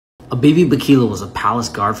Abibi Bikila was a palace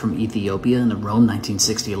guard from Ethiopia in the Rome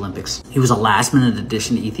 1960 Olympics. He was a last-minute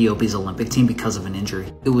addition to Ethiopia's Olympic team because of an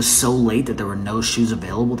injury. It was so late that there were no shoes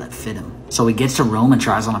available that fit him. So he gets to Rome and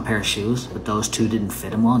tries on a pair of shoes, but those two didn't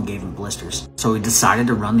fit him well and gave him blisters. So he decided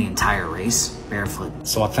to run the entire race barefoot.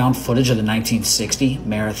 So I found footage of the 1960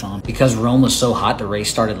 marathon. Because Rome was so hot, the race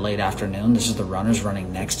started late afternoon. This is the runners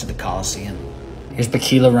running next to the Colosseum. Here's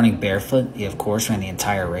Bikila running barefoot. He, of course, ran the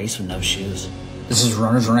entire race with no shoes. This is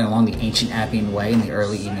runners running along the ancient Appian Way in the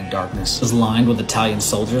early evening darkness. It was lined with Italian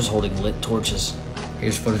soldiers holding lit torches.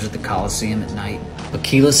 Here's footage of the Colosseum at night.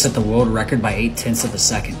 Bikila set the world record by 0.8 of a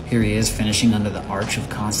second. Here he is finishing under the Arch of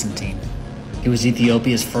Constantine. He was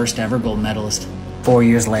Ethiopia's first ever gold medalist. 4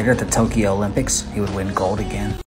 years later at the Tokyo Olympics, he would win gold again.